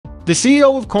The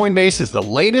CEO of Coinbase is the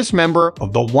latest member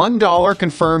of the $1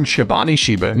 confirmed SHIBA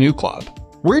INU club.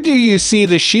 Where do you see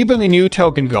the SHIBA INU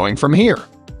token going from here?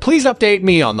 Please update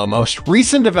me on the most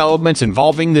recent developments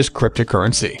involving this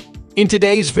cryptocurrency. In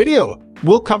today's video,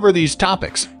 we'll cover these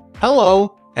topics.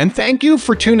 Hello, and thank you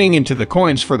for tuning into the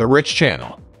Coins for the Rich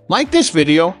channel. Like this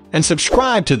video and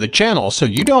subscribe to the channel so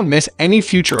you don't miss any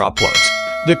future uploads.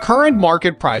 The current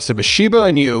market price of a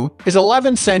SHIBA INU is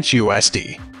 11 cents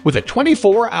USD, with a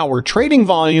 24-hour trading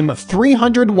volume of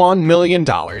 $301 million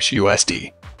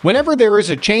USD. Whenever there is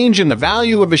a change in the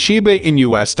value of a SHIBA in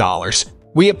US dollars,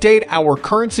 we update our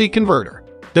currency converter.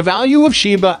 The value of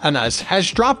SHIBA INU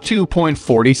has dropped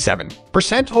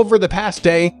 2.47% over the past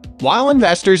day, while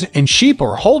investors in SHIB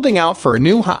are holding out for a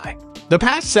new high. The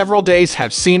past several days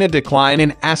have seen a decline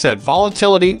in asset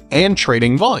volatility and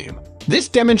trading volume. This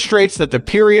demonstrates that the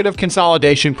period of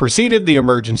consolidation preceded the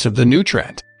emergence of the new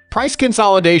trend. Price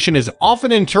consolidation is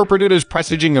often interpreted as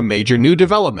presaging a major new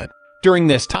development. During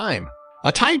this time,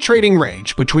 a tight trading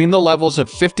range between the levels of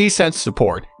 50 cents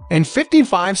support and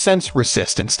 55 cents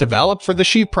resistance developed for the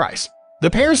SHIB price. The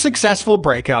pair's successful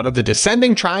breakout of the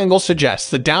descending triangle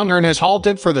suggests the downturn has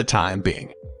halted for the time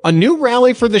being. A new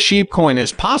rally for the SHIB coin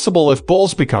is possible if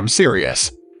bulls become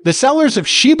serious. The sellers of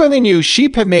SHIBA INU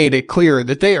SHIB have made it clear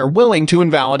that they are willing to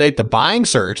invalidate the buying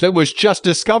surge that was just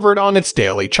discovered on its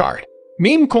daily chart.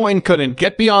 Meme coin couldn't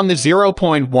get beyond the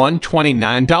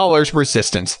 $0.129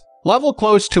 resistance level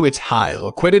close to its high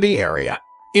liquidity area.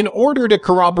 In order to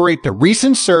corroborate the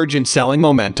recent surge in selling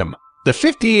momentum, the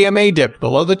 50 EMA dipped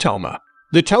below the TOMA.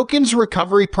 The token's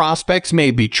recovery prospects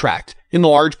may be tracked in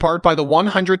large part by the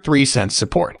 103 cents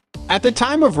support. At the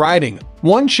time of writing,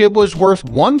 one SHIB was worth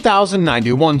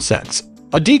 1,091 cents,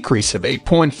 a decrease of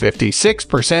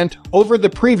 8.56% over the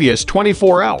previous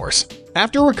 24 hours.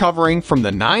 After recovering from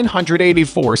the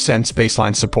 984 cents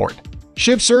baseline support,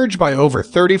 SHIB surged by over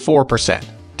 34%,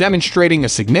 demonstrating a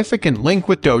significant link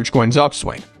with Dogecoin's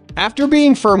upswing. After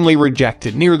being firmly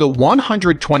rejected near the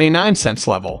 129 cents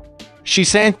level, she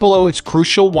sank below its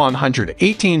crucial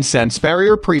 118 cents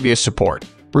barrier previous support,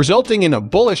 resulting in a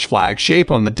bullish flag shape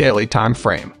on the daily time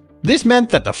frame. This meant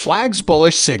that the flag's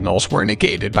bullish signals were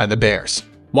negated by the bears.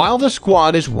 While the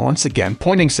squad is once again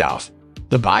pointing south,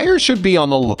 the buyers should be on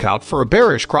the lookout for a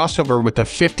bearish crossover with the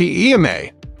 50 EMA.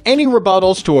 Any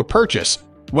rebuttals to a purchase,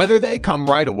 whether they come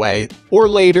right away or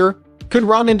later, could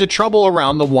run into trouble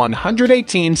around the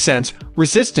 118 cents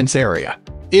resistance area.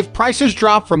 If prices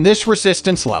drop from this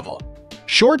resistance level,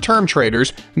 short-term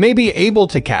traders may be able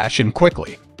to cash in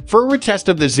quickly for a retest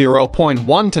of the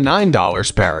 $0.1 to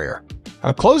 $9 barrier.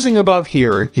 A closing above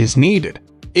here is needed.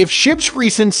 If SHIB's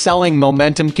recent selling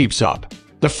momentum keeps up,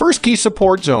 the first key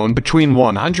support zone between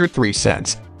 103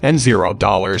 cents and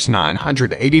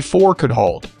 $0.984 could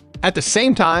hold. At the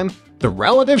same time, the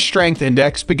relative strength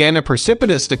index began a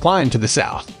precipitous decline to the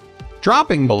south,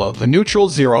 dropping below the neutral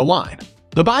zero line.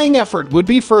 The buying effort would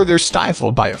be further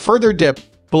stifled by a further dip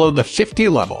below the 50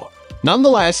 level.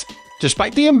 Nonetheless,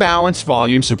 despite the imbalanced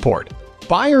volume support,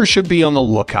 buyers should be on the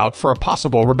lookout for a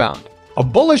possible rebound. A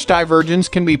bullish divergence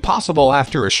can be possible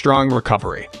after a strong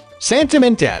recovery.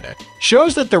 Sentiment data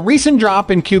shows that the recent drop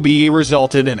in QBE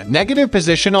resulted in a negative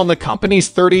position on the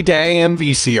company's 30-day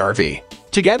MVCRV.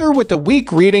 Together with the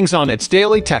weak readings on its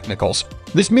daily technicals,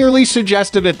 this merely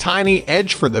suggested a tiny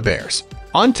edge for the bears.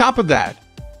 On top of that,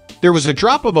 there was a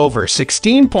drop of over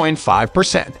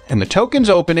 16.5% in the token's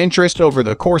open interest over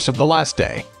the course of the last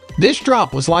day. This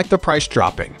drop was like the price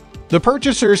dropping. The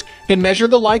purchasers can measure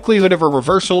the likelihood of a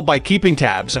reversal by keeping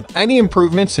tabs of any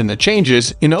improvements in the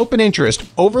changes in open interest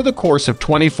over the course of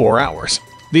 24 hours.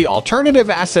 The alternative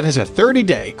asset has a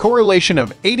 30-day correlation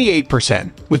of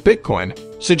 88% with Bitcoin,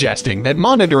 suggesting that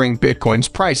monitoring Bitcoin's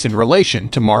price in relation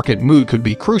to market mood could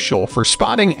be crucial for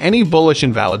spotting any bullish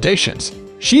invalidations.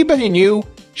 SHIBA INU,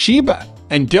 SHIBA,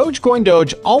 and Dogecoin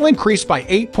Doge all increased by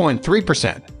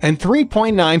 8.3% and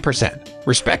 3.9%,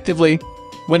 respectively,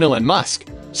 when Elon Musk,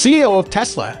 CEO of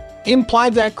Tesla,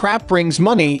 implied that crap brings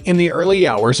money in the early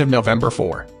hours of November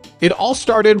 4. It all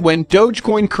started when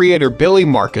Dogecoin creator Billy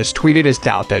Marcus tweeted his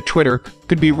doubt that Twitter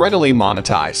could be readily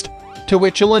monetized, to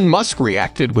which Elon Musk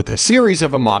reacted with a series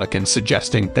of emoticons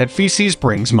suggesting that feces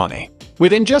brings money.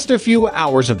 Within just a few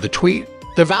hours of the tweet,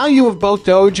 the value of both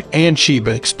Doge and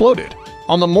SHIBA exploded.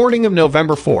 On the morning of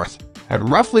November 4th, at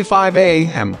roughly 5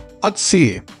 a.m.,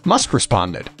 Musk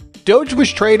responded. Doge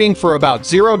was trading for about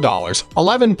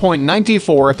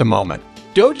 $0.1194 at the moment.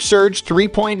 Doge surged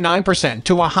 3.9%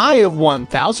 to a high of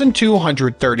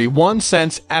 1,231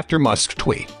 cents after Musk's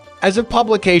tweet. As of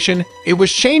publication, it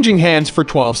was changing hands for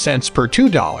 12 cents per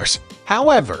 $2.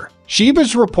 However,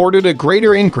 SHIBA's reported a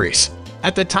greater increase.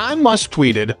 At the time Musk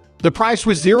tweeted, The price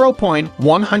was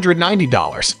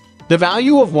 $0.190. The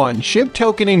value of one SHIB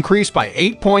token increased by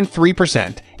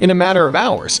 8.3% in a matter of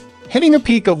hours, hitting a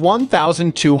peak of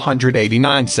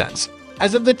 1,289 cents.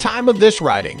 As of the time of this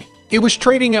writing, it was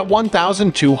trading at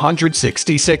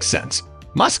 1,266 cents.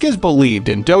 Musk has believed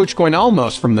in Dogecoin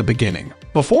almost from the beginning,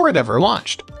 before it ever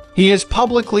launched. He has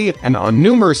publicly and on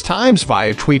numerous times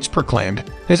via tweets proclaimed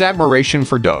his admiration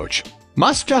for Doge.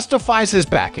 Musk justifies his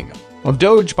backing of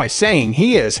Doge by saying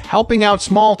he is helping out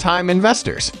small-time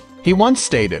investors. He once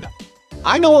stated,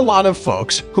 "I know a lot of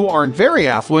folks who aren't very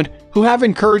affluent who have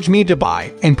encouraged me to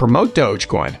buy and promote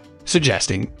Dogecoin,"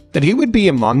 suggesting that he would be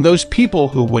among those people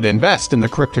who would invest in the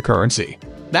cryptocurrency.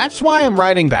 "That's why I'm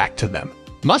writing back to them."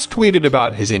 Musk tweeted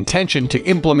about his intention to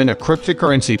implement a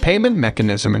cryptocurrency payment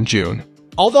mechanism in June.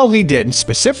 Although he didn't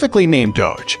specifically name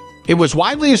Doge, it was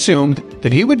widely assumed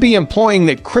that he would be employing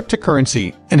that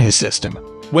cryptocurrency in his system.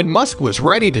 When Musk was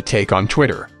ready to take on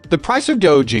Twitter, the price of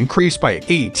Doge increased by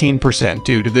 18%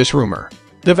 due to this rumor.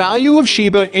 The value of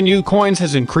SHIBA INU coins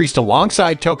has increased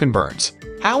alongside token burns.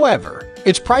 However,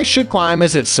 its price should climb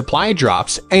as its supply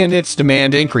drops and its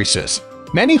demand increases.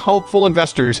 Many hopeful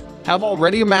investors have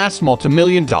already amassed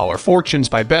multi-million-dollar fortunes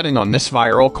by betting on this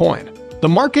viral coin. The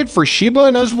market for SHIBA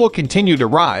INUs will continue to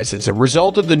rise as a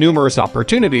result of the numerous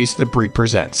opportunities the breed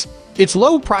presents. Its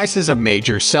low price is a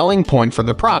major selling point for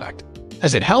the product,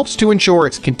 as it helps to ensure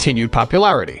its continued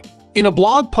popularity. In a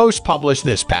blog post published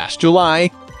this past July,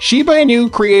 SHIBA INU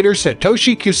creator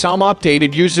Satoshi Kusama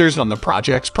updated users on the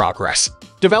project's progress.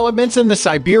 Developments in the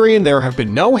Siberian There have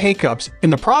been no hiccups in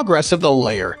the progress of the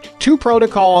Layer 2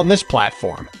 protocol on this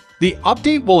platform. The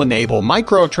update will enable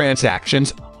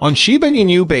microtransactions on SHIBA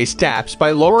INU-based apps by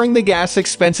lowering the gas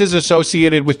expenses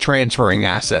associated with transferring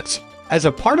assets. As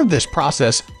a part of this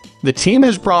process, the team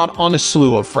has brought on a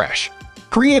slew of fresh,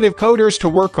 creative coders to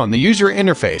work on the user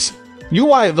interface,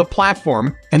 UI of the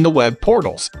platform, and the web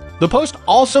portals. The post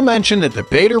also mentioned that the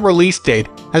beta release date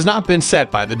has not been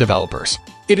set by the developers.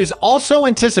 It is also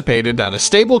anticipated that a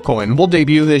stablecoin will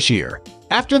debut this year.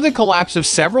 After the collapse of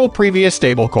several previous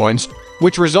stablecoins,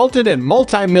 which resulted in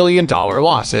multi-million-dollar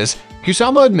losses,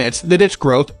 Kusama admits that its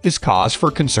growth is cause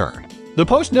for concern. The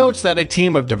post notes that a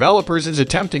team of developers is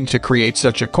attempting to create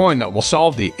such a coin that will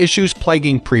solve the issues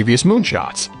plaguing previous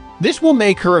moonshots. This will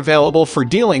make her available for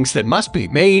dealings that must be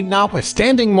made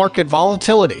notwithstanding market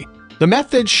volatility. The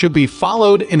methods should be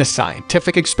followed in a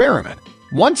scientific experiment.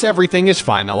 Once everything is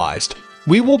finalized,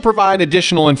 we will provide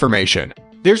additional information.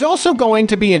 There's also going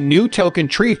to be a new token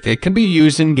tree that can be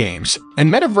used in games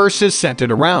and metaverses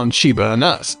centered around SHIBA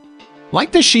INUs.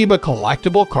 Like the SHIBA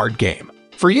collectible card game,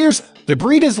 for years, the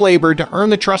breed has labored to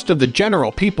earn the trust of the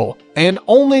general people, and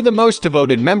only the most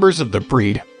devoted members of the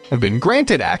breed have been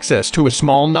granted access to a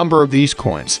small number of these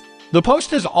coins. The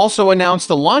post has also announced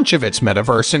the launch of its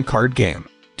metaverse and card game.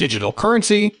 Digital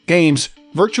currency, games,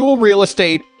 virtual real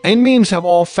estate, and memes have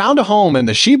all found a home in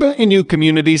the SHIBA INU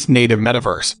community's native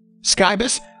metaverse,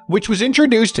 SHIBA, which was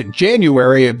introduced in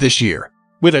January of this year.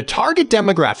 With a target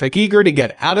demographic eager to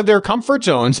get out of their comfort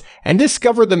zones and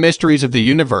discover the mysteries of the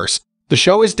universe, the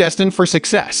show is destined for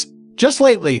success. Just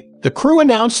lately, the crew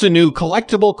announced a new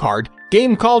collectible card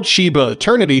game called SHIBA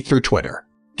Eternity through Twitter.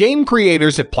 Game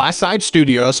creators at Placide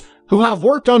Studios, who have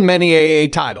worked on many AA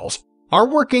titles, are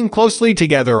working closely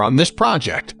together on this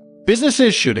project.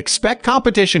 Businesses should expect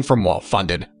competition from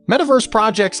well-funded metaverse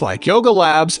projects like Yoga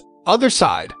Labs,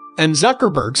 Otherside, and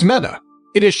Zuckerberg's Meta.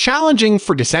 It is challenging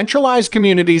for decentralized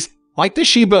communities like the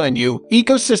SHIBA INU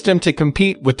ecosystem to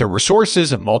compete with the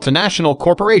resources of multinational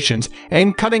corporations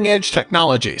and cutting-edge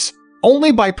technologies.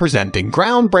 Only by presenting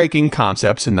groundbreaking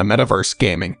concepts in the metaverse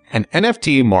gaming and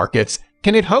NFT markets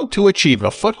can it hope to achieve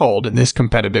a foothold in this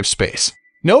competitive space.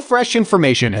 No fresh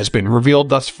information has been revealed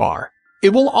thus far.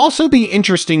 It will also be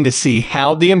interesting to see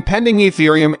how the impending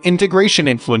Ethereum integration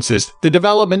influences the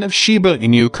development of SHIBA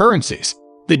INU currencies.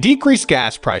 The decreased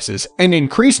gas prices and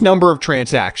increased number of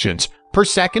transactions per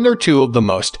second are two of the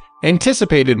most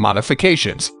anticipated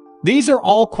modifications. These are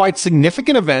all quite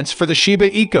significant events for the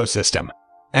SHIBA ecosystem,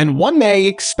 and one may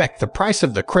expect the price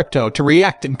of the crypto to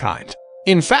react in kind.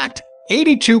 In fact,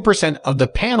 82% of the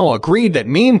panel agreed that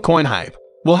meme coin hype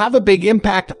will have a big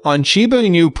impact on SHIBA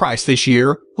INU price this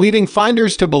year, leading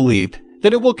finders to believe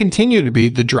that it will continue to be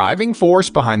the driving force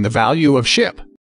behind the value of SHIB.